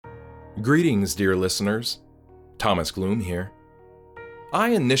Greetings, dear listeners. Thomas Gloom here.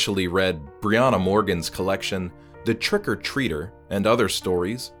 I initially read Briana Morgan's collection, The Trick-or-Treater and Other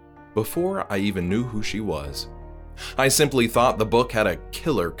Stories, before I even knew who she was. I simply thought the book had a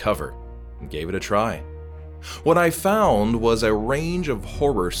killer cover and gave it a try. What I found was a range of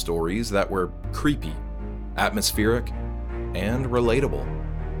horror stories that were creepy, atmospheric, and relatable.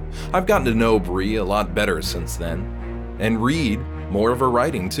 I've gotten to know Bri a lot better since then, and read more of her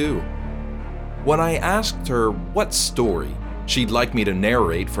writing too. When I asked her what story she'd like me to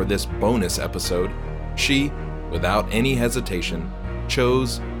narrate for this bonus episode, she, without any hesitation,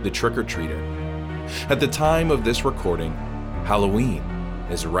 chose The Trick-or-Treater. At the time of this recording, Halloween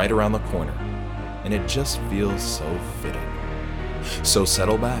is right around the corner, and it just feels so fitting. So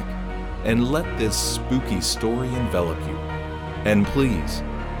settle back and let this spooky story envelop you. And please,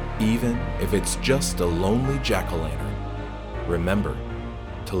 even if it's just a lonely jack-o'-lantern, remember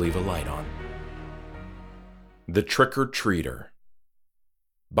to leave a light on. The Trick-or-Treater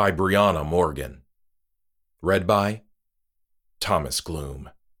by Briana Morgan. Read by Thomas Gloom.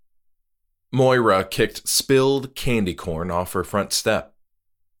 Moira kicked spilled candy corn off her front step.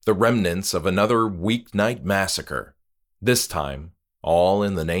 The remnants of another weeknight massacre, this time all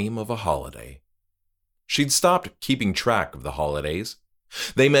in the name of a holiday. She'd stopped keeping track of the holidays.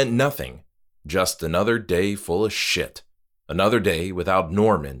 They meant nothing, just another day full of shit, another day without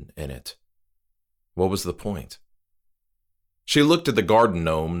Norman in it. What was the point? She looked at the garden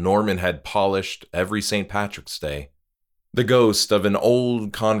gnome Norman had polished every St. Patrick's Day. The ghost of an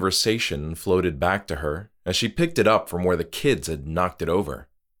old conversation floated back to her as she picked it up from where the kids had knocked it over.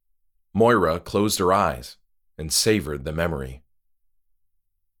 Moira closed her eyes and savored the memory.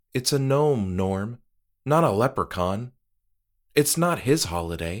 It's a gnome, Norm, not a leprechaun. It's not his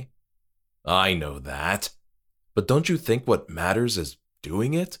holiday. I know that, but don't you think what matters is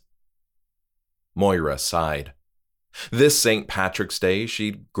doing it? Moira sighed. This St. Patrick's Day,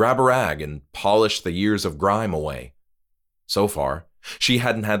 she'd grab a rag and polish the years of grime away. So far, she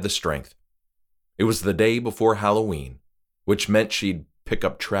hadn't had the strength. It was the day before Halloween, which meant she'd pick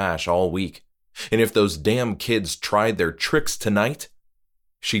up trash all week, and if those damn kids tried their tricks tonight,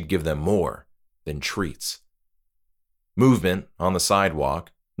 she'd give them more than treats. Movement on the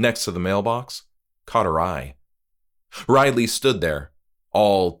sidewalk, next to the mailbox, caught her eye. Riley stood there,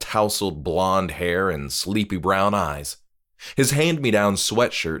 all tousled blonde hair and sleepy brown eyes. His hand-me-down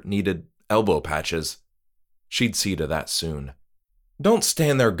sweatshirt needed elbow patches. She'd see to that soon. Don't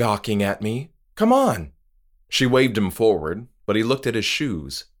stand there gawking at me. Come on. She waved him forward, but he looked at his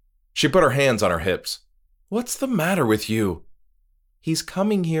shoes. She put her hands on her hips. What's the matter with you? He's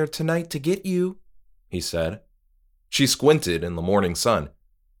coming here tonight to get you, he said. She squinted in the morning sun.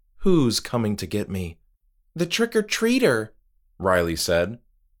 Who's coming to get me? The trick-or-treater, Riley said.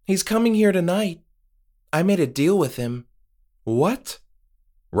 He's coming here tonight. I made a deal with him. What?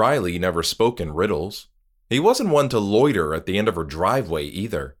 Riley never spoke in riddles. He wasn't one to loiter at the end of her driveway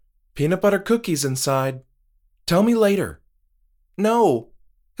either. Peanut butter cookies inside. Tell me later. No,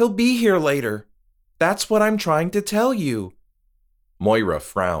 he'll be here later. That's what I'm trying to tell you. Moira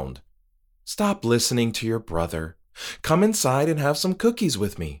frowned. Stop listening to your brother. Come inside and have some cookies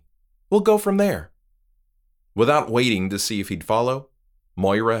with me. We'll go from there. Without waiting to see if he'd follow,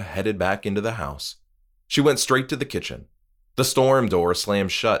 Moira headed back into the house. She went straight to the kitchen. The storm door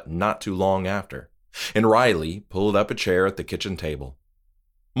slammed shut not too long after, and Riley pulled up a chair at the kitchen table.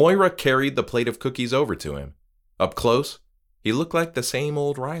 Moira carried the plate of cookies over to him. Up close, he looked like the same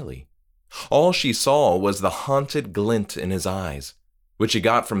old Riley. All she saw was the haunted glint in his eyes, which he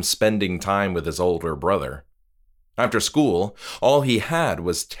got from spending time with his older brother. After school, all he had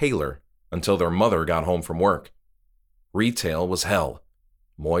was Taylor until their mother got home from work. Retail was hell,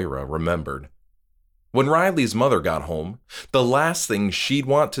 Moira remembered. When Riley's mother got home, the last thing she'd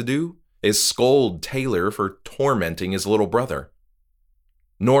want to do is scold Taylor for tormenting his little brother.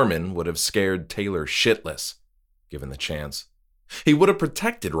 Norman would have scared Taylor shitless, given the chance. He would have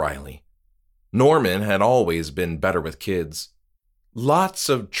protected Riley. Norman had always been better with kids. Lots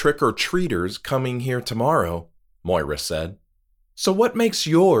of trick-or-treaters coming here tomorrow, Moira said. So what makes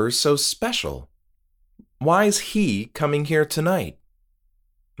yours so special? Why's he coming here tonight?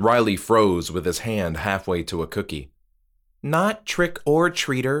 Riley froze with his hand halfway to a cookie. Not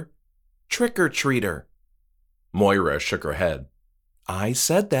trick-or-treater, trick-or-treater. Moira shook her head. I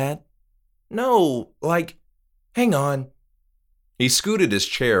said that. No, hang on. He scooted his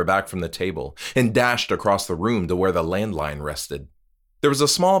chair back from the table and dashed across the room to where the landline rested. There was a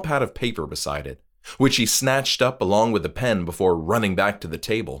small pad of paper beside it, which he snatched up along with the pen before running back to the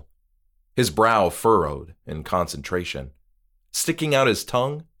table. His brow furrowed in concentration. Sticking out his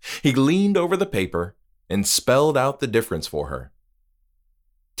tongue, he leaned over the paper and spelled out the difference for her.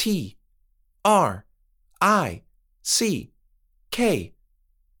 T-R-I-C-K-E-R.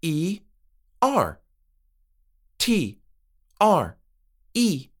 T-R-E-A-T-E-R.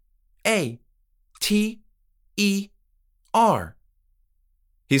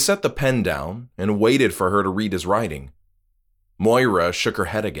 He set the pen down and waited for her to read his writing. Moira shook her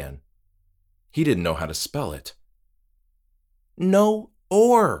head again. He didn't know how to spell it. No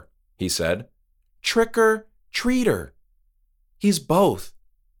or, he said. Tricker-treater. He's both.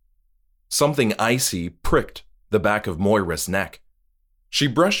 Something icy pricked the back of Moira's neck. She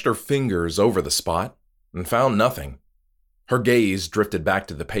brushed her fingers over the spot and found nothing. Her gaze drifted back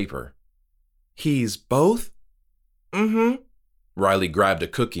to the paper. He's both? Mm-hmm. Riley grabbed a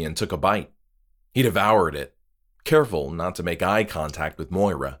cookie and took a bite. He devoured it, careful not to make eye contact with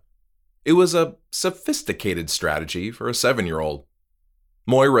Moira. It was a sophisticated strategy for a 7-year-old.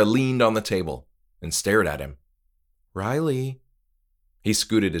 Moira leaned on the table and stared at him. Riley. He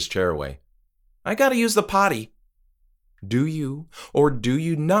scooted his chair away. I gotta use the potty. Do you or do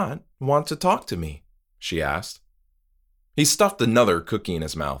you not want to talk to me? She asked. He stuffed another cookie in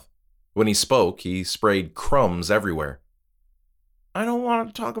his mouth. When he spoke, he sprayed crumbs everywhere. I don't want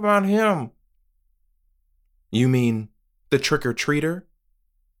to talk about him. You mean the trick-or-treater?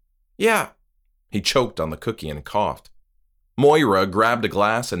 Yeah. He choked on the cookie and coughed. Moira grabbed a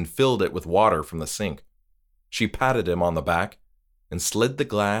glass and filled it with water from the sink. She patted him on the back and slid the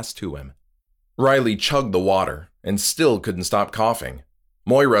glass to him. Riley chugged the water and still couldn't stop coughing.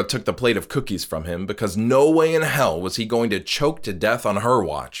 Moira took the plate of cookies from him because no way in hell was he going to choke to death on her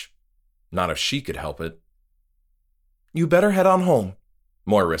watch. Not if she could help it. You better head on home,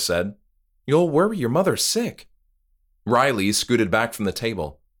 Moira said. You'll worry your mother sick. Riley scooted back from the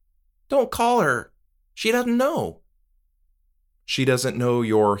table. Don't call her. She doesn't know. She doesn't know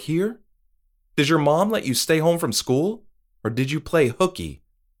you're here? Did your mom let you stay home from school? Or did you play hooky?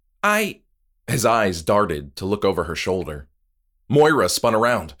 His eyes darted to look over her shoulder. Moira spun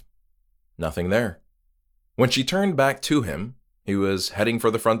around. Nothing there. When she turned back to him, he was heading for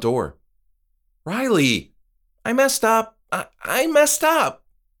the front door. Riley! I messed up. I messed up.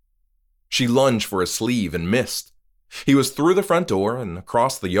 She lunged for his sleeve and missed. He was through the front door and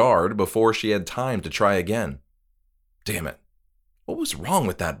across the yard before she had time to try again. Damn it. What was wrong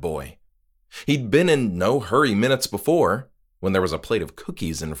with that boy? He'd been in no hurry minutes before, when there was a plate of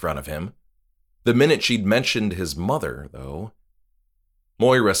cookies in front of him. The minute she'd mentioned his mother, though.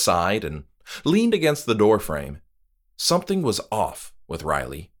 Moira sighed and leaned against the doorframe. Something was off with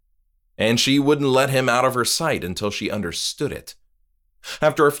Riley, and she wouldn't let him out of her sight until she understood it.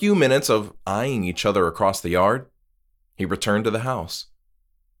 After a few minutes of eyeing each other across the yard, he returned to the house.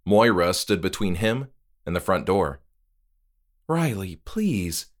 Moira stood between him and the front door. Riley,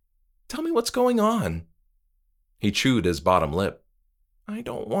 please, tell me what's going on. He chewed his bottom lip. I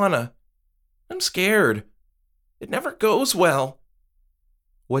don't wanna. I'm scared. It never goes well.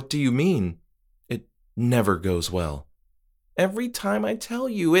 What do you mean, it never goes well? Every time I tell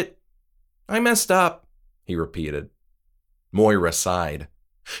you I messed up, he repeated. Moira sighed.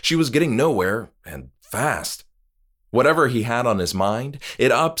 She was getting nowhere, and fast. Whatever he had on his mind,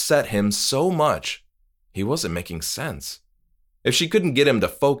 it upset him so much. He wasn't making sense. If she couldn't get him to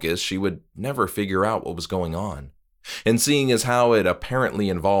focus, she would never figure out what was going on. And seeing as how it apparently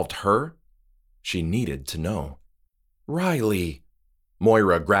involved her, she needed to know. Riley.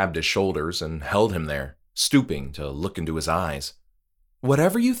 Moira grabbed his shoulders and held him there, stooping to look into his eyes.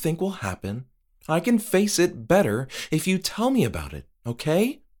 Whatever you think will happen, I can face it better if you tell me about it,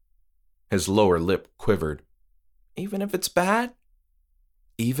 okay? His lower lip quivered. Even if it's bad?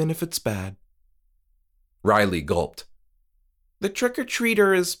 Even if it's bad. Riley gulped. The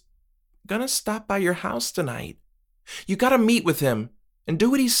trick-or-treater is gonna stop by your house tonight. You gotta meet with him and do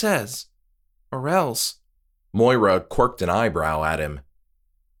what he says. Or else. Moira quirked an eyebrow at him.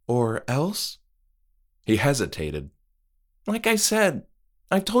 Or else? He hesitated. Like I said,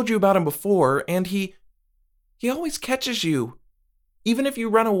 I've told you about him before, and he always catches you. Even if you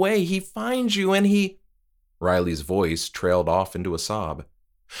run away, he finds you and he... Riley's voice trailed off into a sob.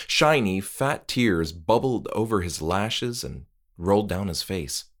 Shiny, fat tears bubbled over his lashes and rolled down his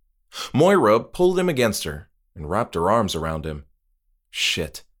face. Moira pulled him against her and wrapped her arms around him.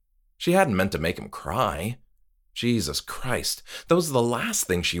 Shit. She hadn't meant to make him cry. Jesus Christ, that was the last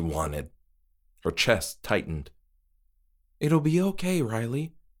thing she wanted. Her chest tightened. It'll be okay,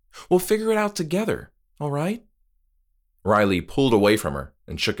 Riley. We'll figure it out together, all right? Riley pulled away from her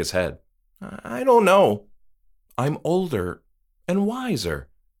and shook his head. I don't know. I'm older and wiser.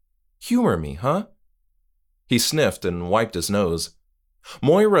 Humor me, huh? He sniffed and wiped his nose.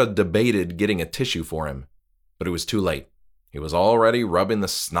 Moira debated getting a tissue for him, but it was too late. He was already rubbing the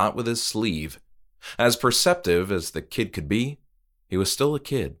snot with his sleeve. As perceptive as the kid could be, he was still a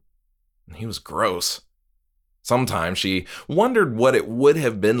kid, and he was gross. Sometimes she wondered what it would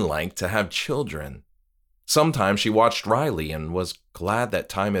have been like to have children. Sometimes she watched Riley and was glad that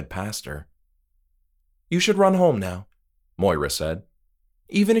time had passed her. "You should run home now," Moira said.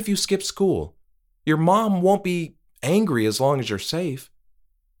 "Even if you skip school, your mom won't be angry as long as you're safe."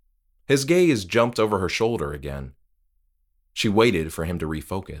 His gaze jumped over her shoulder again. She waited for him to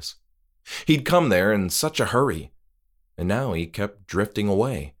refocus. He'd come there in such a hurry, and now he kept drifting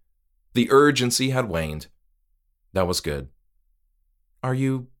away. The urgency had waned. That was good. "Are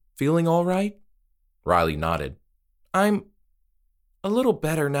you feeling all right?" Riley nodded. "I'm a little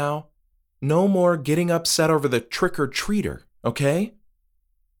better now. No more getting upset over the trick-or-treater, okay?"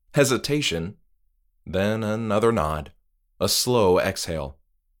 Hesitation, then another nod, a slow exhale.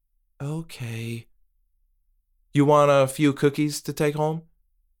 "Okay." "You want a few cookies to take home?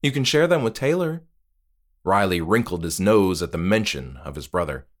 You can share them with Taylor." Riley wrinkled his nose at the mention of his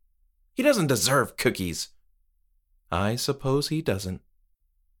brother. "He doesn't deserve cookies." "I suppose he doesn't."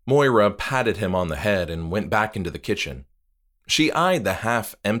 Moira patted him on the head and went back into the kitchen. She eyed the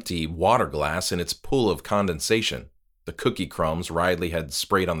half-empty water glass in its pool of condensation, the cookie crumbs Riley had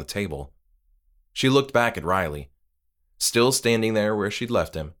sprayed on the table. She looked back at Riley, still standing there where she'd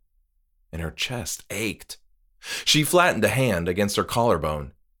left him, and her chest ached. She flattened a hand against her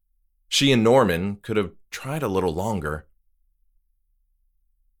collarbone. She and Norman could have tried a little longer.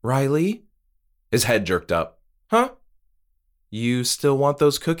 "Riley?" His head jerked up. "Huh? You still want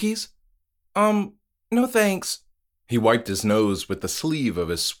those cookies?" No thanks." He wiped his nose with the sleeve of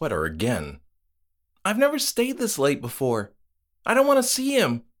his sweater again. "I've never stayed this late before. I don't want to see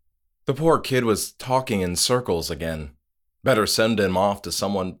him." The poor kid was talking in circles again. Better send him off to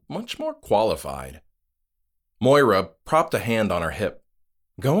someone much more qualified. Moira propped a hand on her hip.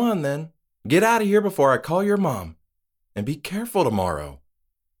 "Go on then. Get out of here before I call your mom. And be careful tomorrow."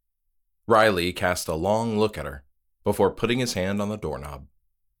 Riley cast a long look at her before putting his hand on the doorknob.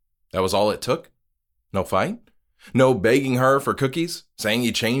 That was all it took? No fight? No begging her for cookies, saying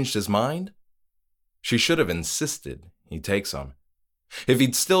he changed his mind? She should have insisted he take some. If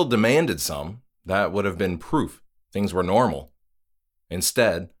he'd still demanded some, that would have been proof things were normal.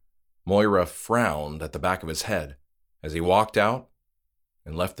 Instead, Moira frowned at the back of his head as he walked out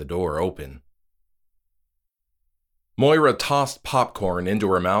and left the door open. Moira tossed popcorn into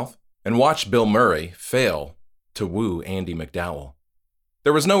her mouth and watched Bill Murray fail to woo Andie MacDowell.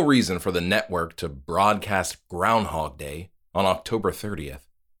 There was no reason for the network to broadcast Groundhog Day on October 30th,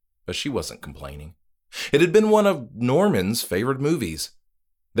 but she wasn't complaining. It had been one of Norman's favorite movies.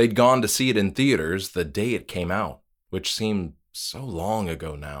 They'd gone to see it in theaters the day it came out, which seemed so long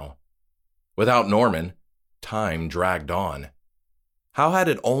ago now. Without Norman, time dragged on. How had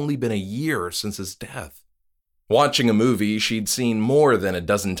it only been a year since his death? Watching a movie she'd seen more than a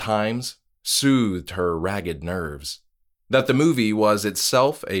dozen times soothed her ragged nerves. That the movie was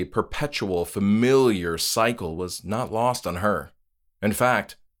itself a perpetual, familiar cycle was not lost on her. In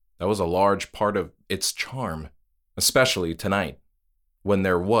fact, that was a large part of its charm, especially tonight, when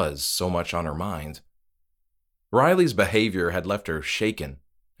there was so much on her mind. Riley's behavior had left her shaken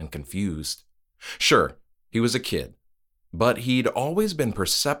and confused. Sure, he was a kid, but he'd always been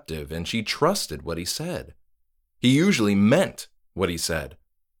perceptive and she trusted what he said. He usually meant what he said.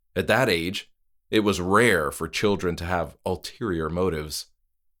 At that age, it was rare for children to have ulterior motives.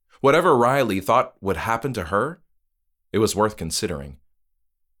 Whatever Riley thought would happen to her, it was worth considering.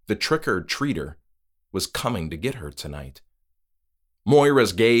 The trick-or-treater was coming to get her tonight.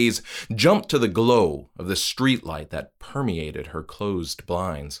 Moira's gaze jumped to the glow of the streetlight that permeated her closed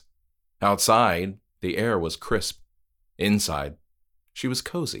blinds. Outside, the air was crisp. Inside, she was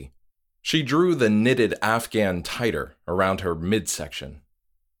cozy. She drew the knitted afghan tighter around her midsection.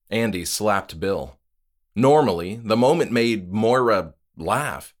 Andie slapped Bill. Normally, the moment made Moira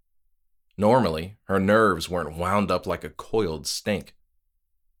laugh. Normally, her nerves weren't wound up like a coiled snake.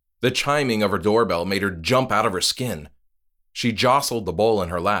 The chiming of her doorbell made her jump out of her skin. She jostled the bowl in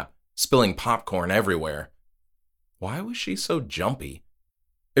her lap, spilling popcorn everywhere. Why was she so jumpy?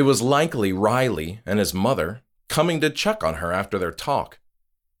 It was likely Riley and his mother coming to check on her after their talk.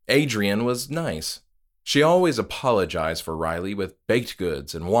 Adrian was nice. She always apologized for Riley with baked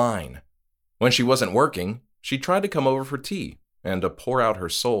goods and wine. When she wasn't working, she tried to come over for tea and to pour out her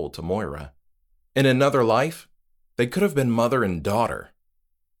soul to Moira. In another life, they could have been mother and daughter.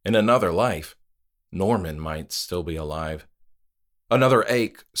 In another life, Norman might still be alive. Another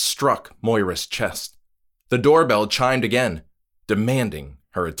ache struck Moira's chest. The doorbell chimed again, demanding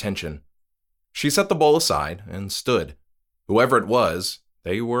her attention. She set the bowl aside and stood. Whoever it was,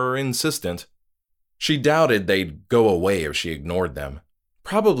 they were insistent. She doubted they'd go away if she ignored them.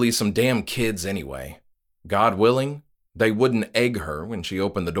 Probably some damn kids anyway. God willing, they wouldn't egg her when she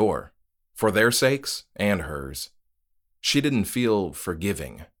opened the door. For their sakes and hers. She didn't feel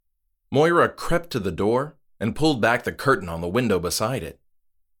forgiving. Moira crept to the door and pulled back the curtain on the window beside it.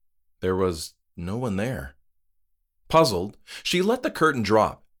 There was no one there. Puzzled, she let the curtain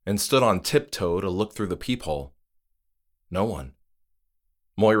drop and stood on tiptoe to look through the peephole. No one.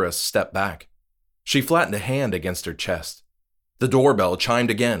 Moira stepped back. She flattened a hand against her chest. The doorbell chimed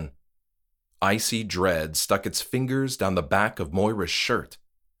again. Icy dread stuck its fingers down the back of Moira's shirt.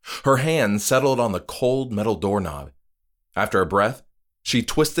 Her hand settled on the cold metal doorknob. After a breath, she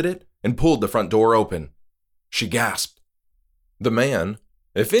twisted it and pulled the front door open. She gasped. The man,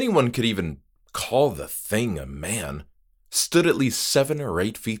 if anyone could even call the thing a man, stood at least 7 or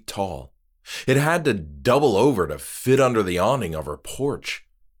 8 feet tall. It had to double over to fit under the awning of her porch.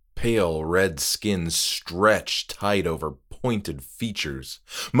 Pale red skin stretched tight over pointed features,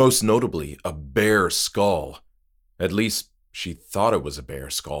 most notably a bare skull. At least, she thought it was a bare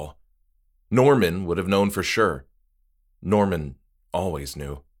skull. Norman would have known for sure. Norman always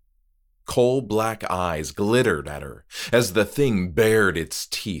knew. Coal-black eyes glittered at her as the thing bared its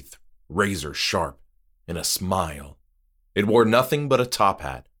teeth, razor sharp, in a smile. It wore nothing but a top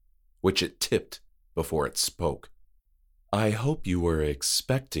hat, which it tipped before it spoke. I hope you were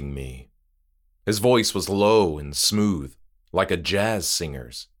expecting me. His voice was low and smooth, like a jazz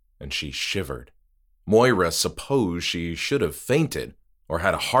singer's, and she shivered. Moira supposed she should have fainted or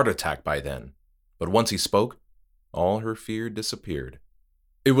had a heart attack by then, but once he spoke, all her fear disappeared.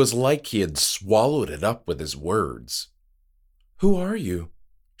 It was like he had swallowed it up with his words. Who are you?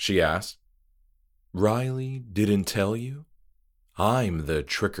 She asked. Riley didn't tell you? I'm the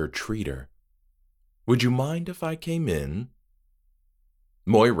trick-or-treater. Would you mind if I came in?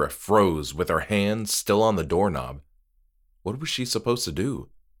 Moira froze with her hand still on the doorknob. What was she supposed to do?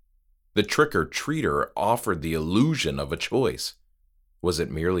 The trick-or-treater offered the illusion of a choice. Was it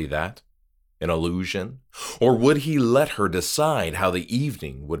merely that? An illusion? Or would he let her decide how the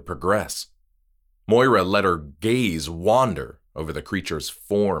evening would progress? Moira let her gaze wander over the creature's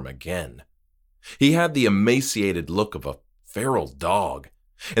form again. He had the emaciated look of a feral dog,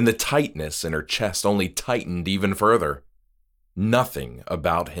 and the tightness in her chest only tightened even further. Nothing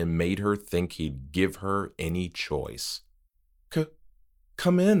about him made her think he'd give her any choice.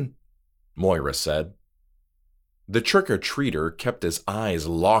 Come in, Moira said. The trick-or-treater kept his eyes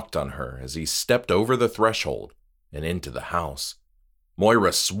locked on her as he stepped over the threshold and into the house.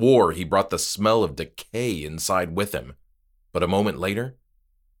 Moira swore he brought the smell of decay inside with him, but a moment later,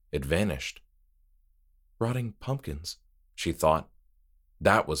 it vanished. Rotting pumpkins, she thought.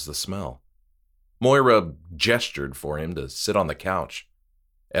 That was the smell. Moira gestured for him to sit on the couch.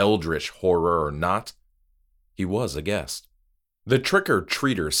 Eldritch horror or not, he was a guest. The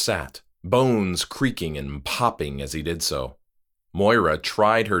trick-or-treater sat, bones creaking and popping as he did so. Moira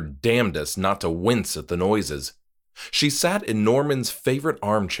tried her damnedest not to wince at the noises. She sat in Norman's favorite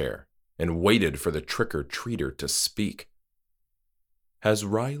armchair and waited for the trick-or-treater to speak. Has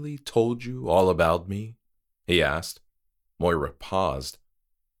Riley told you all about me? He asked. Moira paused.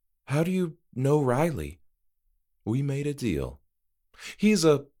 How do you know Riley? We made a deal. He's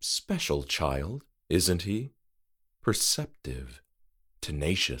a special child, isn't he? Perceptive,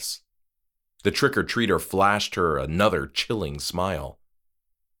 tenacious. The trick-or-treater flashed her another chilling smile.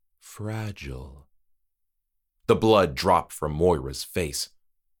 Fragile. The blood dropped from Moira's face.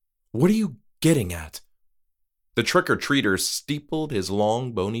 What are you getting at? The trick-or-treater steepled his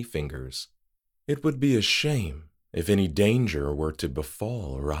long, bony fingers. It would be a shame if any danger were to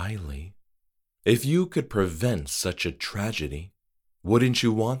befall Riley. If you could prevent such a tragedy, wouldn't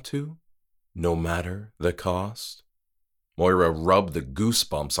you want to, no matter the cost? Moira rubbed the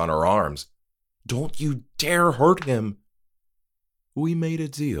goosebumps on her arms. Don't you dare hurt him. We made a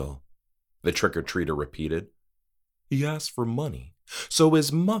deal, the trick-or-treater repeated. He asked for money so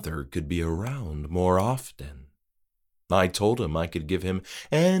his mother could be around more often. I told him I could give him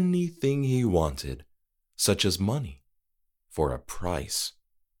anything he wanted, such as money, for a price.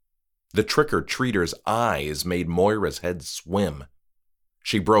 The trick-or-treater's eyes made Moira's head swim.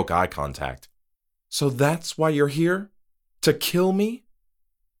 She broke eye contact. So that's why you're here? To kill me?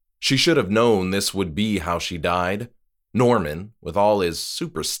 She should have known this would be how she died. Norman, with all his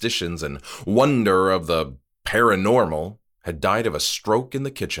superstitions and wonder of the paranormal, had died of a stroke in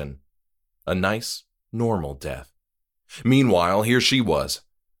the kitchen. A nice, normal death. Meanwhile, here she was,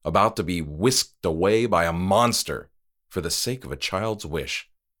 about to be whisked away by a monster for the sake of a child's wish.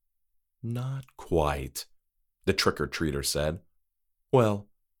 "Not quite," the trick-or-treater said. "Well,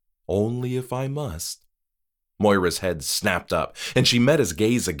 only if I must." Moira's head snapped up, and she met his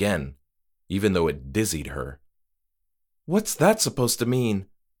gaze again, even though it dizzied her. "What's that supposed to mean?"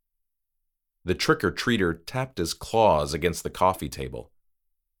 The trick-or-treater tapped his claws against the coffee table.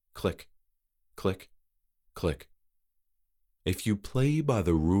 Click, click, click. "If you play by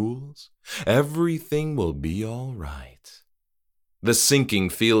the rules, everything will be all right." The sinking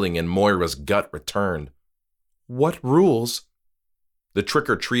feeling in Moira's gut returned. "What rules?" The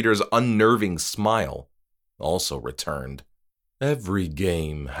trick-or-treater's unnerving smile also returned. "Every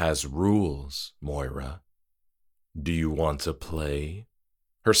game has rules, Moira. Do you want to play?"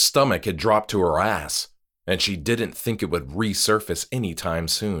 Her stomach had dropped to her ass, and she didn't think it would resurface any time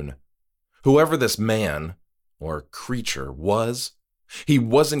soon. Whoever this man, or creature, was, he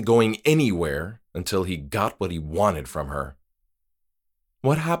wasn't going anywhere until he got what he wanted from her.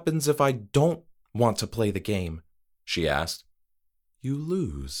 "What happens if I don't want to play the game?" she asked. "You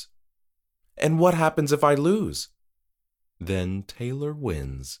lose." "And what happens if I lose?" "Then Taylor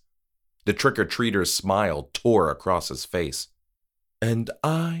wins." The trick-or-treater's smile tore across his face. "And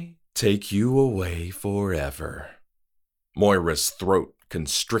I take you away forever." Moira's throat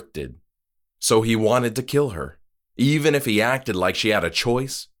constricted. So he wanted to kill her. Even if he acted like she had a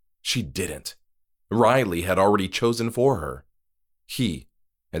choice, she didn't. Riley had already chosen for her. He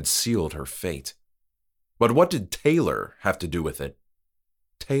had sealed her fate. But what did Taylor have to do with it?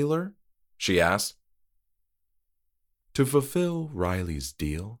 "Taylor?" she asked. "To fulfill Riley's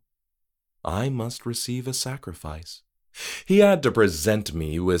deal, I must receive a sacrifice. He had to present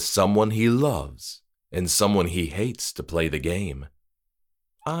me with someone he loves and someone he hates to play the game.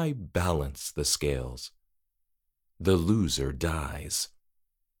 I balance the scales. The loser dies."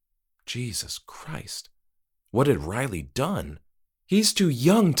 Jesus Christ, what had Riley done? "He's too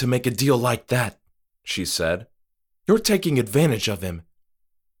young to make a deal like that," she said. "You're taking advantage of him."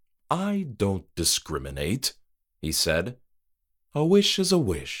 "I don't discriminate," he said. "A wish is a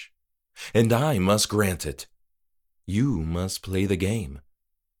wish, and I must grant it. You must play the game,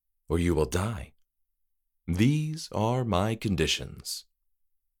 or you will die. These are my conditions."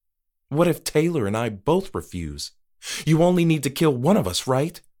 "What if Taylor and I both refuse? You only need to kill one of us,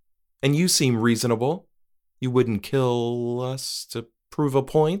 right? And you seem reasonable. You wouldn't kill us to prove a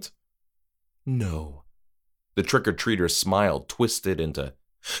point?" "No." The trick-or-treater's smile twisted into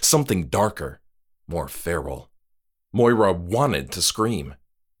something darker, more feral. Moira wanted to scream,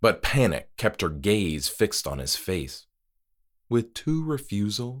 but panic kept her gaze fixed on his face. "With 2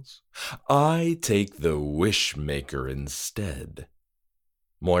 refusals, I take the Wishmaker instead."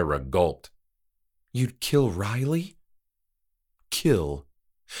 Moira gulped. "You'd kill Riley?" "Kill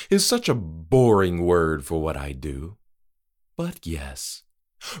is such a boring word for what I do. But yes,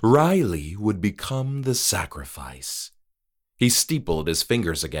 Riley would become the sacrifice." He steepled his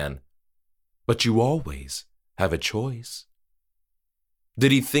fingers again. "But you always have a choice."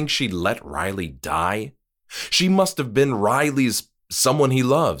 Did he think she'd let Riley die? She must have been Riley's someone he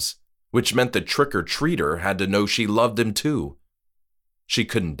loves, which meant the trick-or-treater had to know she loved him too. She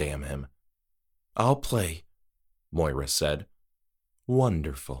couldn't damn him. "I'll play," Moira said.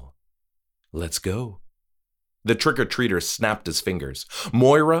 "Wonderful. Let's go." The trick-or-treater snapped his fingers.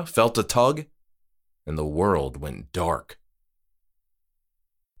 Moira felt a tug, and the world went dark.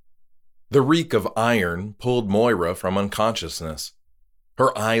 The reek of iron pulled Moira from unconsciousness.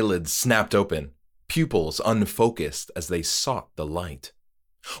 Her eyelids snapped open, pupils unfocused as they sought the light.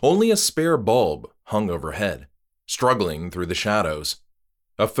 Only a spare bulb hung overhead, struggling through the shadows.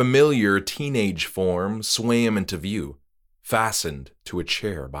 A familiar teenage form swam into view, fastened to a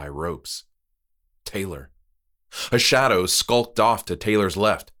chair by ropes. Taylor. A shadow skulked off to Taylor's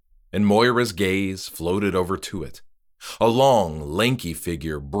left, and Moira's gaze floated over to it. A long, lanky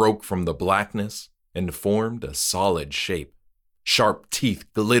figure broke from the blackness and formed a solid shape. Sharp teeth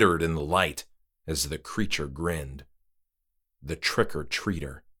glittered in the light as the creature grinned. The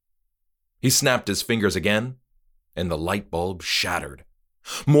trick-or-treater. He snapped his fingers again, and the light bulb shattered.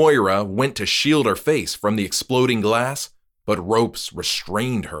 Moira went to shield her face from the exploding glass, but ropes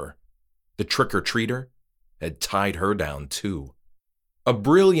restrained her. The trick-or-treater had tied her down too. A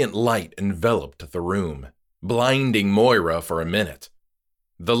brilliant light enveloped the room, blinding Moira for a minute.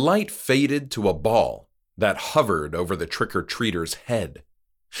 The light faded to a ball that hovered over the trick-or-treater's head.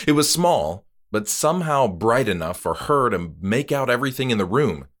 It was small, but somehow bright enough for her to make out everything in the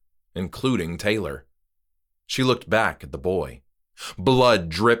room, including Taylor. She looked back at the boy. Blood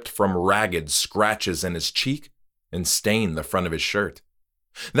dripped from ragged scratches in his cheek and stained the front of his shirt.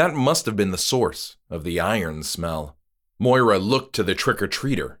 That must have been the source of the iron smell. Moira looked to the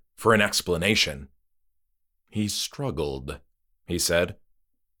trick-or-treater for an explanation. "He struggled," he said,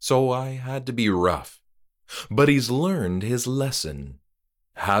 "so I had to be rough. But he's learned his lesson.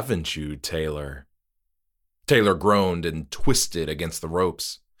 Haven't you, Taylor?" Taylor groaned and twisted against the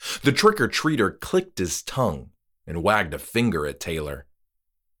ropes. The trick-or-treater clicked his tongue and wagged a finger at Taylor.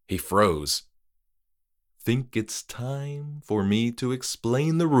 He froze. "Think it's time for me to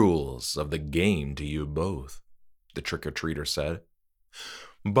explain the rules of the game to you both," the trick-or-treater said.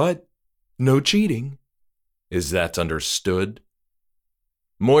 "But no cheating. Is that understood?"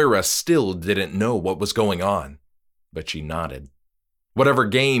 Moira still didn't know what was going on, but she nodded. Whatever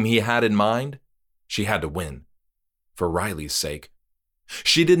game he had in mind, she had to win. For Riley's sake.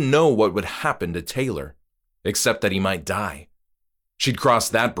 She didn't know what would happen to Taylor, except that he might die. She'd cross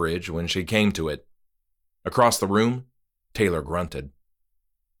that bridge when she came to it. Across the room, Taylor grunted.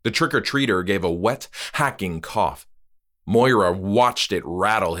 The trick-or-treater gave a wet, hacking cough. Moira watched it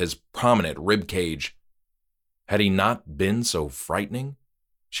rattle his prominent rib cage. Had he not been so frightening,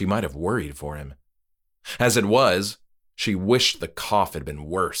 she might have worried for him. As it was, she wished the cough had been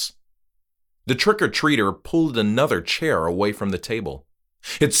worse. The trick-or-treater pulled another chair away from the table.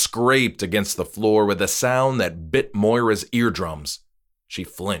 It scraped against the floor with a sound that bit Moira's eardrums. She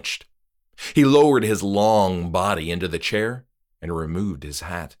flinched. He lowered his long body into the chair and removed his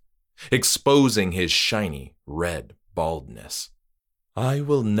hat, exposing his shiny red baldness. "I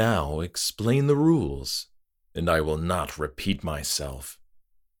will now explain the rules, and I will not repeat myself.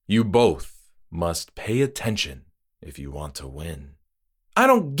 You both must pay attention if you want to win." "I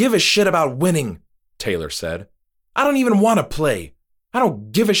don't give a shit about winning," Taylor said. "I don't even want to play. I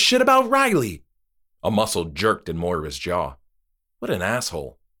don't give a shit about Riley." A muscle jerked in Moira's jaw. What an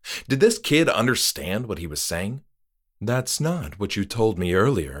asshole. Did this kid understand what he was saying? "That's not what you told me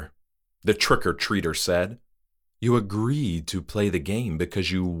earlier," the trick-or-treater said. "You agreed to play the game because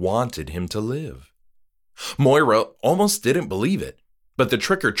you wanted him to live." Moira almost didn't believe it, but the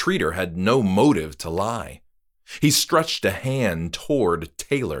trick-or-treater had no motive to lie. He stretched a hand toward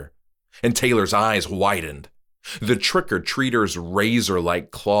Taylor, and Taylor's eyes widened. The trick-or-treater's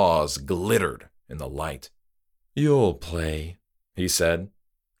razor-like claws glittered in the light. "You'll play," he said,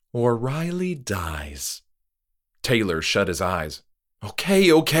 "or Riley dies." Taylor shut his eyes.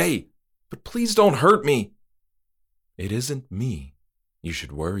 Okay, but please don't hurt me." "It isn't me you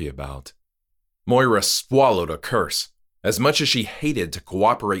should worry about." Moira swallowed a curse. As much as she hated to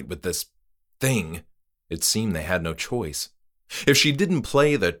cooperate with this thing, it seemed they had no choice. If she didn't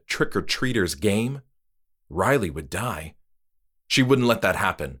play the trick-or-treater's game, Riley would die. She wouldn't let that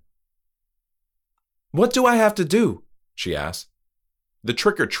happen. "What do I have to do?" she asked. The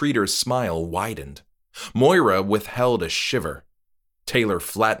trick-or-treater's smile widened. Moira withheld a shiver. Taylor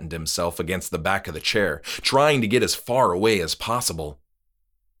flattened himself against the back of the chair, trying to get as far away as possible.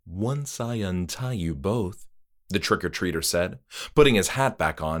 "Once I untie you both," the trick-or-treater said, putting his hat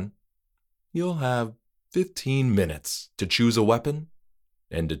back on, "you'll have 15 minutes to choose a weapon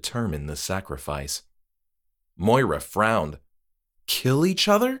and determine the sacrifice." Moira frowned. "Kill each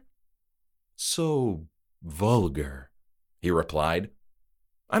other?" "So vulgar," he replied.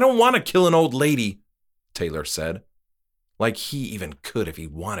 "I don't want to kill an old lady," Taylor said. Like he even could if he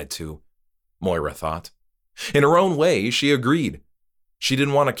wanted to, Moira thought. In her own way, she agreed. She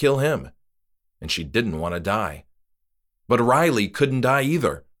didn't want to kill him, and she didn't want to die. But Riley couldn't die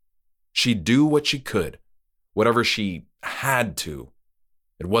either. She'd do what she could, whatever she had to.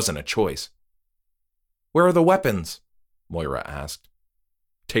 It wasn't a choice. "Where are the weapons?" Moira asked.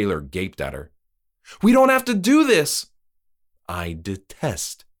 Taylor gaped at her. "We don't have to do this!" "I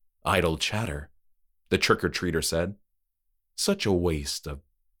detest idle chatter," the trick-or-treater said. "Such a waste of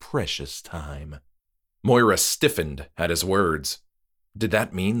precious time." Moira stiffened at his words. Did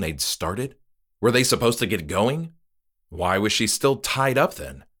that mean they'd started? Were they supposed to get going? Why was she still tied up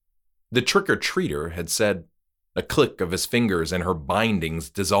then? The trick-or-treater had said. A click of his fingers and her bindings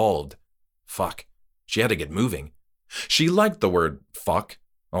dissolved. Fuck. She had to get moving. She liked the word fuck,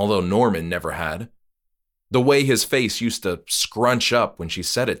 although Norman never had. The way his face used to scrunch up when she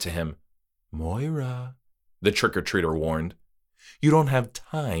said it to him. "Moira," the trick-or-treater warned, "you don't have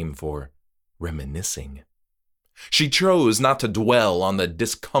time for reminiscing." She chose not to dwell on the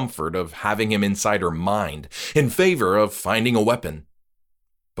discomfort of having him inside her mind in favor of finding a weapon.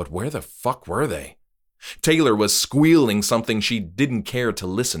 But where the fuck were they? Taylor was squealing something she didn't care to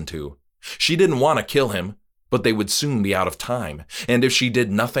listen to. She didn't want to kill him, but they would soon be out of time, and if she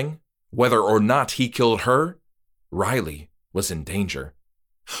did nothing, whether or not he killed her, Riley was in danger.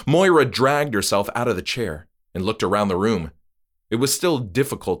 Moira dragged herself out of the chair and looked around the room. It was still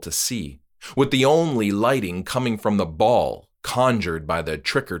difficult to see, with the only lighting coming from the ball conjured by the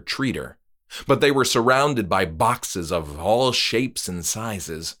trick-or-treater, but they were surrounded by boxes of all shapes and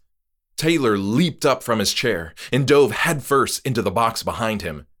sizes. Taylor leaped up from his chair and dove headfirst into the box behind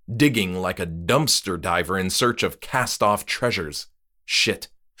him, digging like a dumpster diver in search of cast-off treasures. Shit,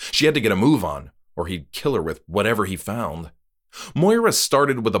 she had to get a move on, or he'd kill her with whatever he found. Moira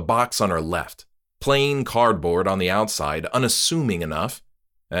started with a box on her left, plain cardboard on the outside, unassuming enough.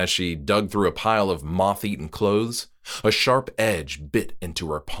 As she dug through a pile of moth-eaten clothes, a sharp edge bit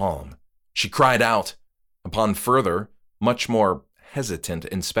into her palm. She cried out. Upon further, much more hesitant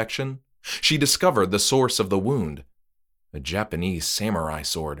inspection, she discovered the source of the wound. A Japanese samurai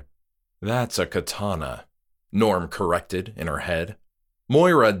sword. "That's a katana," Norm corrected in her head.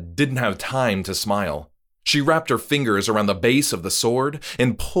 Moira didn't have time to smile. She wrapped her fingers around the base of the sword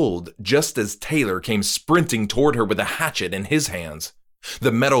and pulled just as Taylor came sprinting toward her with a hatchet in his hands.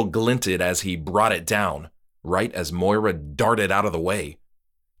 The metal glinted as he brought it down, right as Moira darted out of the way.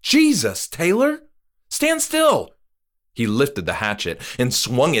 "Jesus, Taylor! Stand still!" He lifted the hatchet and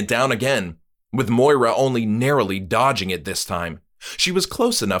swung it down again, with Moira only narrowly dodging it this time. She was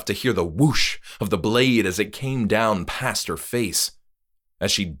close enough to hear the whoosh of the blade as it came down past her face.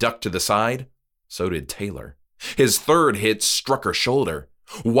 As she ducked to the side, so did Taylor. His third hit struck her shoulder.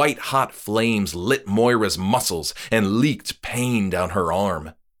 White-hot flames lit Moira's muscles and leaked pain down her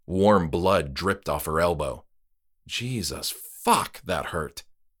arm. Warm blood dripped off her elbow. Jesus, fuck, that hurt.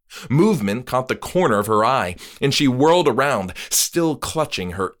 Movement caught the corner of her eye, and she whirled around, still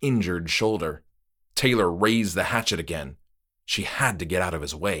clutching her injured shoulder. Taylor raised the hatchet again. She had to get out of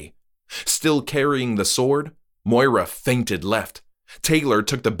his way. Still carrying the sword, Moira feinted left. Taylor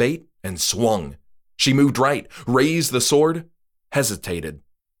took the bait and swung. She moved right, raised the sword, hesitated.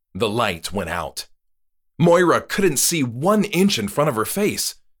 The light went out. Moira couldn't see 1 inch in front of her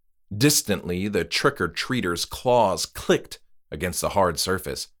face. Distantly, the trick-or-treater's claws clicked against the hard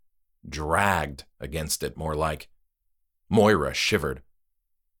surface. Dragged against it, more like. Moira shivered.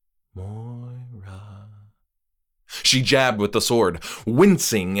 Moira. She jabbed with the sword,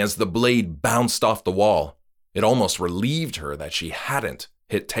 wincing as the blade bounced off the wall. It almost relieved her that she hadn't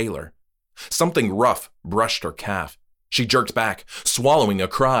hit Taylor. Something rough brushed her calf. She jerked back, swallowing a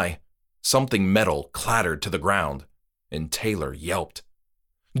cry. Something metal clattered to the ground, and Taylor yelped.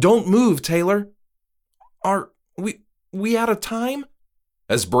 "Don't move, Taylor." Are we out of time?"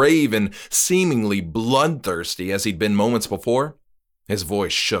 As brave and seemingly bloodthirsty as he'd been moments before, his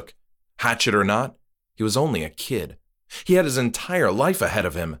voice shook. Hatchet or not, he was only a kid. He had his entire life ahead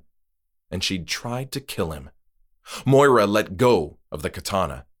of him, and she'd tried to kill him. Moira let go of the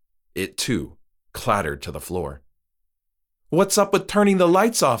katana. It, too, clattered to the floor. "What's up with turning the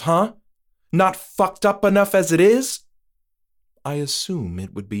lights off, huh? Not fucked up enough as it is?" "I assume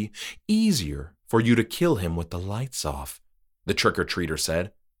it would be easier for you to kill him with the lights off," the trick-or-treater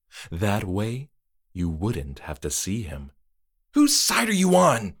said. "That way, you wouldn't have to see him." "Whose side are you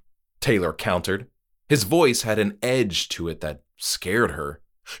on?" Taylor countered. His voice had an edge to it that scared her,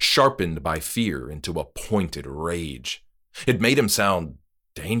 sharpened by fear into a pointed rage. It made him sound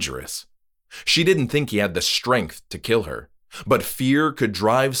dangerous. She didn't think he had the strength to kill her, but fear could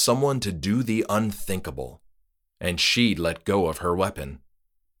drive someone to do the unthinkable, and she'd let go of her weapon.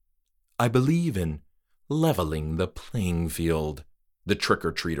 "I believe in leveling the playing field," the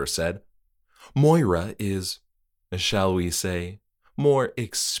trick-or-treater said. "Moira is, shall we say, more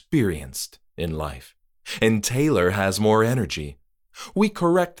experienced in life, and Taylor has more energy. We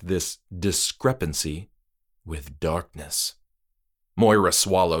correct this discrepancy with darkness." Moira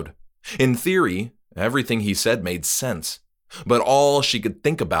swallowed. In theory, everything he said made sense, but all she could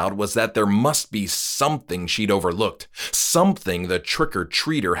think about was that there must be something she'd overlooked, something the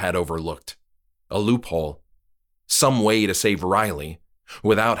trick-or-treater had overlooked. A loophole. Some way to save Riley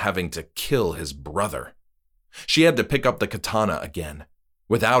without having to kill his brother. She had to pick up the katana again.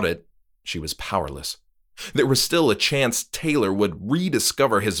 Without it, she was powerless. There was still a chance Taylor would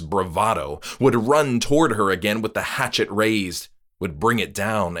rediscover his bravado, would run toward her again with the hatchet raised, would bring it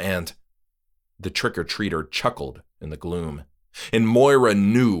down, and... The trick-or-treater chuckled in the gloom, and Moira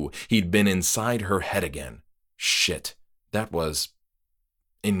knew he'd been inside her head again. Shit, that was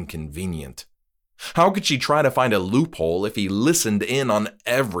inconvenient. How could she try to find a loophole if he listened in on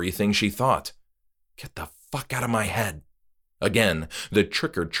everything she thought? "Get the fuck out of my head." Again, the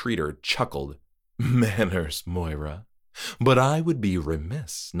trick-or-treater chuckled. "Manners, Moira. But I would be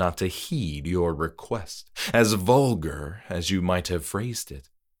remiss not to heed your request, as vulgar as you might have phrased it.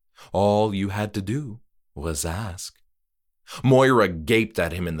 All you had to do was ask." Moira gaped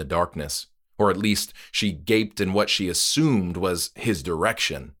at him in the darkness, or at least she gaped in what she assumed was his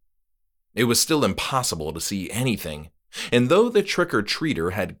direction. It was still impossible to see anything, and though the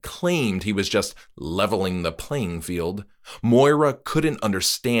trick-or-treater had claimed he was just leveling the playing field, Moira couldn't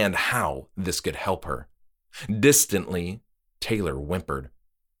understand how this could help her. Distantly, Taylor whimpered.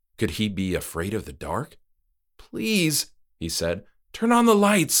 Could he be afraid of the dark? Please, he said, turn on the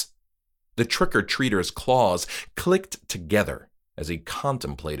lights. The trick-or-treater's claws clicked together as he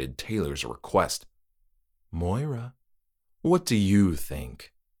contemplated Taylor's request. Moira, what do you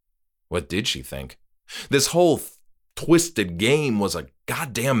think? What did she think? This whole twisted game was a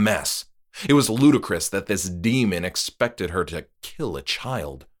goddamn mess. It was ludicrous that this demon expected her to kill a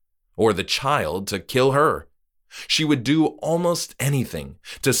child, or the child to kill her. She would do almost anything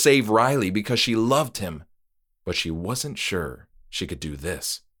to save Riley because she loved him, but she wasn't sure she could do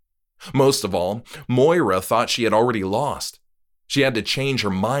this. Most of all, Moira thought she had already lost. She had to change her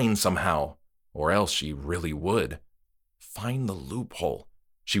mind somehow, or else she really would. Find the loophole,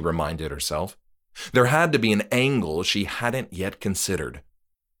 she reminded herself. There had to be an angle she hadn't yet considered.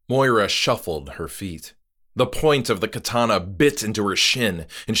 Moira shuffled her feet. The point of the katana bit into her shin,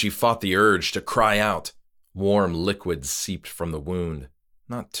 and she fought the urge to cry out. Warm liquid seeped from the wound.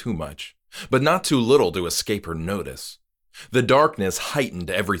 Not too much, but not too little to escape her notice. The darkness heightened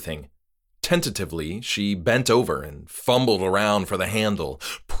everything. Tentatively, she bent over and fumbled around for the handle,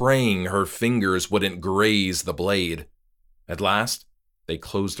 praying her fingers wouldn't graze the blade. At last, they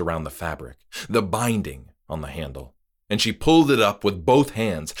closed around the fabric, the binding on the handle, and she pulled it up with both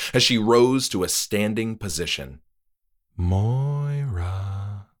hands as she rose to a standing position.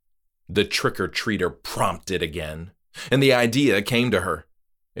 Moira, the trick-or-treater prompted again, and the idea came to her.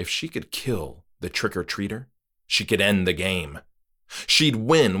 If she could kill the trick-or-treater, she could end the game. She'd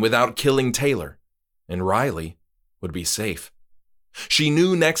win without killing Taylor, and Riley would be safe. She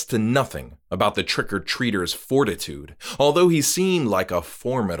knew next to nothing about the trick-or-treater's fortitude, although he seemed like a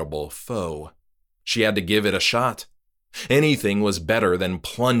formidable foe. She had to give it a shot. Anything was better than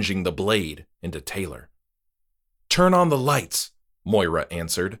plunging the blade into Taylor. Turn on the lights, Moira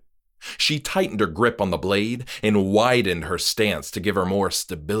answered. She tightened her grip on the blade and widened her stance to give her more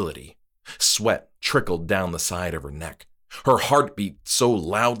stability. Sweat trickled down the side of her neck. Her heart beat so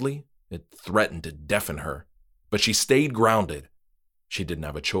loudly it threatened to deafen her, but she stayed grounded. She didn't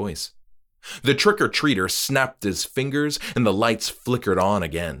have a choice. The trick-or-treater snapped his fingers and the lights flickered on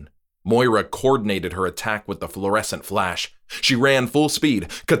again. Moira coordinated her attack with the fluorescent flash. She ran full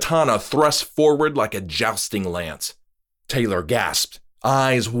speed, katana thrust forward like a jousting lance. Taylor gasped,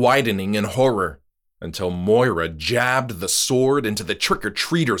 eyes widening in horror, until Moira jabbed the sword into the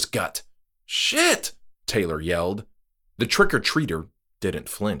trick-or-treater's gut. Shit! Taylor yelled. The trick-or-treater didn't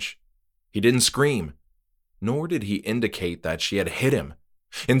flinch. He didn't scream, nor did he indicate that she had hit him.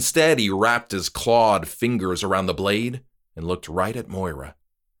 Instead, he wrapped his clawed fingers around the blade and looked right at Moira.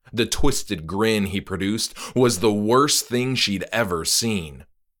 The twisted grin he produced was the worst thing she'd ever seen.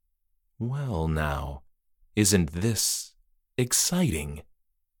 Well now, isn't this exciting?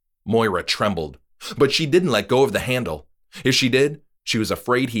 Moira trembled, but she didn't let go of the handle. If she did, she was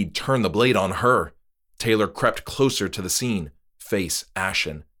afraid he'd turn the blade on her. Taylor crept closer to the scene, face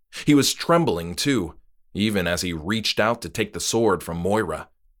ashen. He was trembling too, even as he reached out to take the sword from Moira.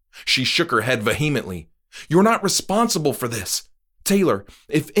 She shook her head vehemently. You're not responsible for this. Taylor,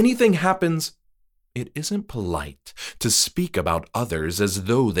 if anything happens, it isn't polite to speak about others as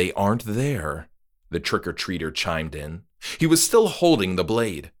though they aren't there, the trick-or-treater chimed in. He was still holding the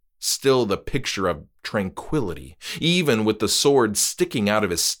blade, still the picture of tranquility, even with the sword sticking out of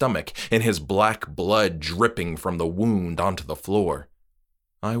his stomach and his black blood dripping from the wound onto the floor.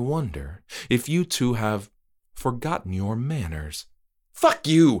 I wonder if you two have forgotten your manners. Fuck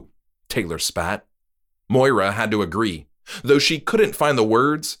you, Taylor spat. Moira had to agree. Though she couldn't find the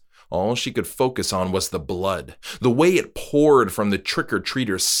words, all she could focus on was the blood, the way it poured from the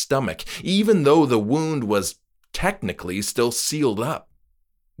trick-or-treater's stomach, even though the wound was technically still sealed up.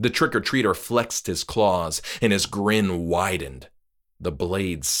 The trick-or-treater flexed his claws, and his grin widened. The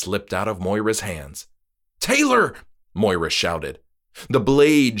blade slipped out of Moira's hands. Taylor! Moira shouted. The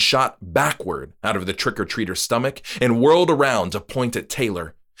blade shot backward out of the trick-or-treater's stomach and whirled around to point at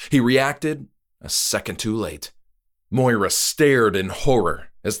Taylor. He reacted a second too late. Moira stared in horror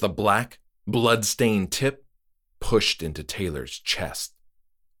as the black, blood-stained tip pushed into Taylor's chest.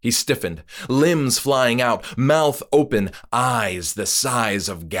 He stiffened, limbs flying out, mouth open, eyes the size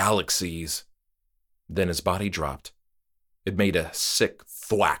of galaxies. Then his body dropped. It made a sick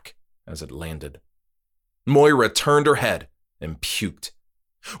thwack as it landed. Moira turned her head and puked.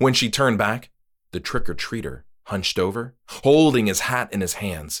 When she turned back, the trick-or-treater hunched over, holding his hat in his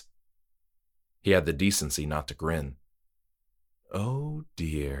hands. He had the decency not to grin. "Oh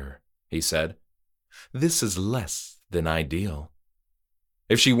dear," he said. "This is less than ideal."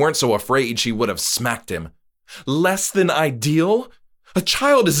 If she weren't so afraid, she would have smacked him. "Less than ideal? A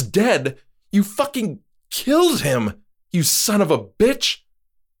child is dead! You fucking killed him, you son of a bitch!"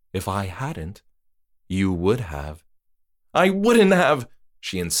 "If I hadn't, you would have." "I wouldn't have,"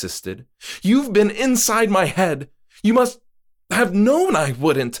 she insisted. "You've been inside my head. You must have known I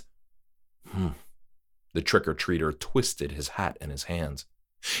wouldn't." The trick-or-treater twisted his hat in his hands.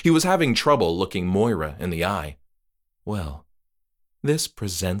 He was having trouble looking Moira in the eye. "Well, this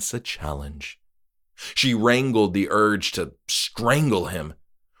presents a challenge." She wrangled the urge to strangle him.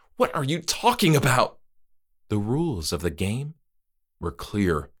 "What are you talking about?" "The rules of the game were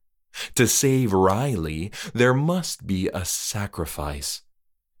clear. To save Riley, there must be a sacrifice."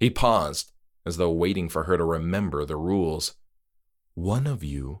 He paused, as though waiting for her to remember the rules. "One of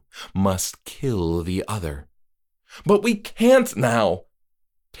you must kill the other." "But we can't now.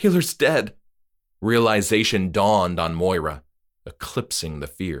 Taylor's dead." Realization dawned on Moira, eclipsing the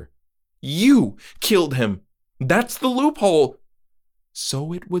fear. "You killed him. That's the loophole."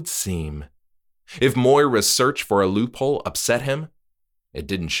 So it would seem. If Moira's search for a loophole upset him, it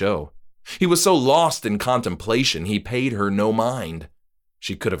didn't show. He was so lost in contemplation, he paid her no mind.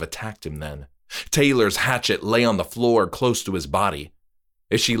 She could have attacked him then. Taylor's hatchet lay on the floor close to his body.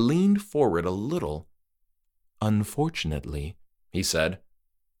 As she leaned forward a little, "Unfortunately," he said,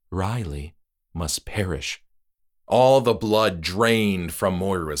 "Riley must perish." All the blood drained from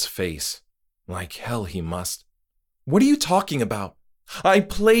Moira's face. Like hell he must. "What are you talking about? I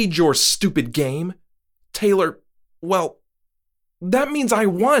played your stupid game. Taylor, well, that means I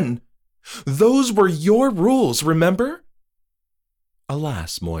won. Those were your rules, remember?"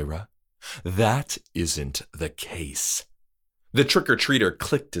 "Alas, Moira, that isn't the case." The trick-or-treater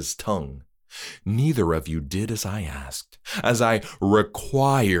clicked his tongue. "Neither of you did as I asked, as I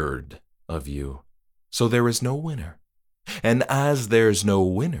required of you. So there is no winner. And as there's no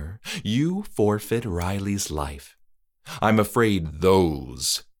winner, you forfeit Riley's life. I'm afraid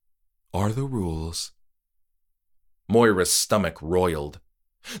those are the rules." Moira's stomach roiled.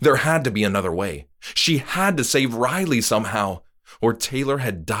 There had to be another way. She had to save Riley somehow, or Taylor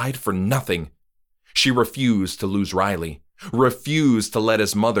had died for nothing. She refused to lose Riley, refused to let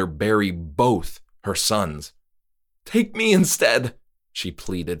his mother bury both her sons. "Take me instead," she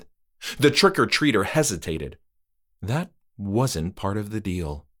pleaded. The trick-or-treater hesitated. "That wasn't part of the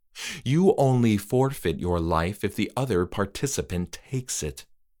deal. You only forfeit your life if the other participant takes it.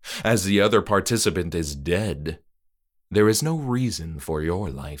 As the other participant is dead, there is no reason for your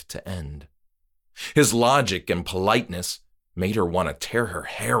life to end." His logic and politeness made her want to tear her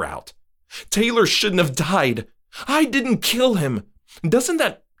hair out. "Taylor shouldn't have died. I didn't kill him. Doesn't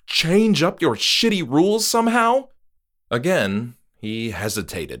that change up your shitty rules somehow?" Again, he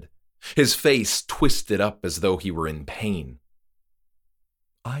hesitated. His face twisted up as though he were in pain.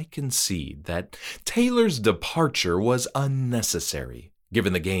 "I concede that Taylor's departure was unnecessary,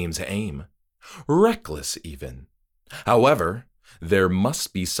 given the game's aim. Reckless, even. However, there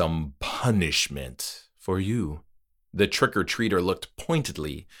must be some punishment for you." The trick-or-treater looked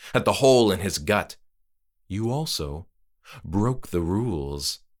pointedly at the hole in his gut. "You also broke the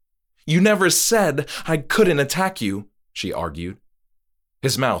rules." "You never said I couldn't attack you," she argued.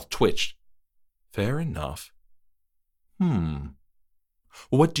 His mouth twitched. "Fair enough.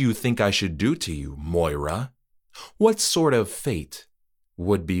 What do you think I should do to you, Moira? What sort of fate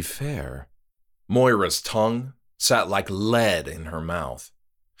would be fair?" Moira's tongue sat like lead in her mouth.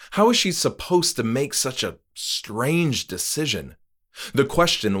 How was she supposed to make such a strange decision? The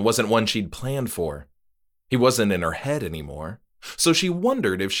question wasn't one she'd planned for. He wasn't in her head anymore, so she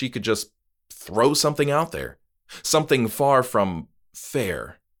wondered if she could just throw something out there, something far from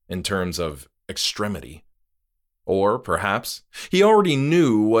fair in terms of extremity. Or perhaps he already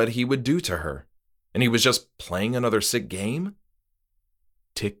knew what he would do to her, and he was just playing another sick game?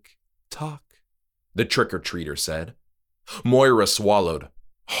 "Tick-tock," the trick-or-treater said. Moira swallowed,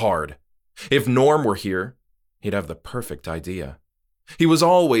 hard. If Norm were here, he'd have the perfect idea. He was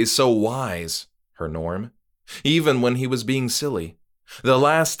always so wise, her Norm, even when he was being silly. The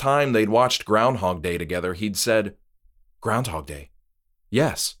last time they'd watched Groundhog Day together, he'd said, "Groundhog Day."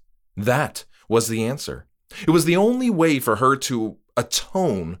 Yes, that was the answer. It was the only way for her to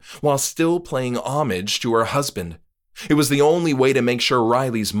atone while still paying homage to her husband. It was the only way to make sure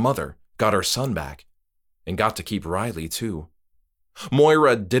Riley's mother got her son back, and got to keep Riley too.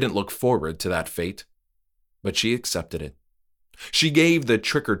 Moira didn't look forward to that fate, but she accepted it. She gave the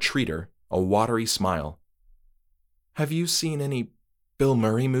trick-or-treater a watery smile. "Have you seen any Bill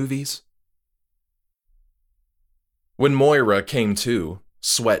Murray movies?" When Moira came to,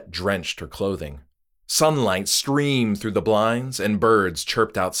 sweat drenched her clothing. Sunlight streamed through the blinds and birds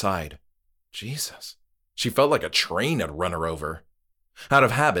chirped outside. Jesus, she felt like a train had run her over. Out of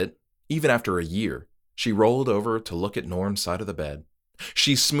habit, even after a year, she rolled over to look at Norm's side of the bed.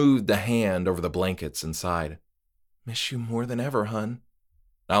 She smoothed a hand over the blankets and sighed. Miss you more than ever, hun.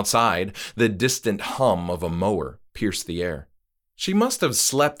 Outside, the distant hum of a mower pierced the air. She must have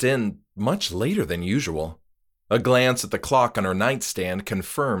slept in much later than usual. A glance at the clock on her nightstand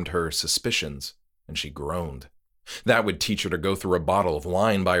confirmed her suspicions, and she groaned. That would teach her to go through a bottle of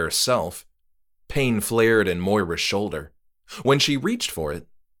wine by herself. Pain flared in Moira's shoulder. When she reached for it,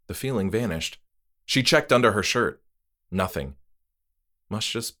 the feeling vanished. She checked under her shirt. Nothing.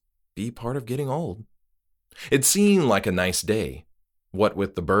 Must just be part of getting old. It seemed like a nice day, what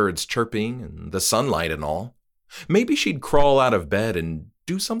with the birds chirping and the sunlight and all. Maybe she'd crawl out of bed and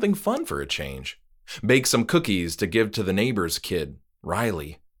do something fun for a change. Bake some cookies to give to the neighbor's kid,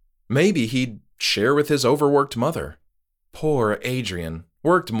 Riley. Maybe he'd share with his overworked mother. Poor Adrian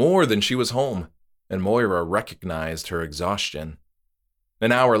worked more than she was home, and Moira recognized her exhaustion.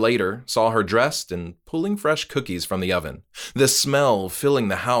 An hour later saw her dressed and pulling fresh cookies from the oven, the smell filling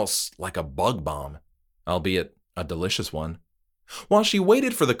the house like a bug bomb, albeit a delicious one. While she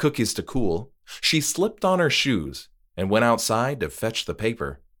waited for the cookies to cool, she slipped on her shoes and went outside to fetch the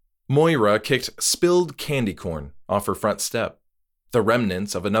paper. Moira kicked spilled candy corn off her front step, the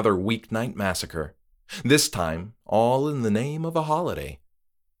remnants of another weeknight massacre, this time all in the name of a holiday.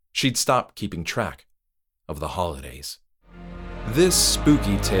 She'd stopped keeping track of the holidays. This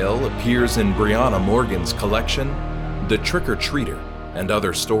spooky tale appears in Briana Morgan's collection, The Trick-or-Treater and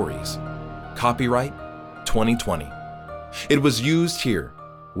Other Stories. Copyright 2020. It was used here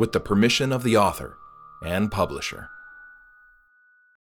with the permission of the author and publisher.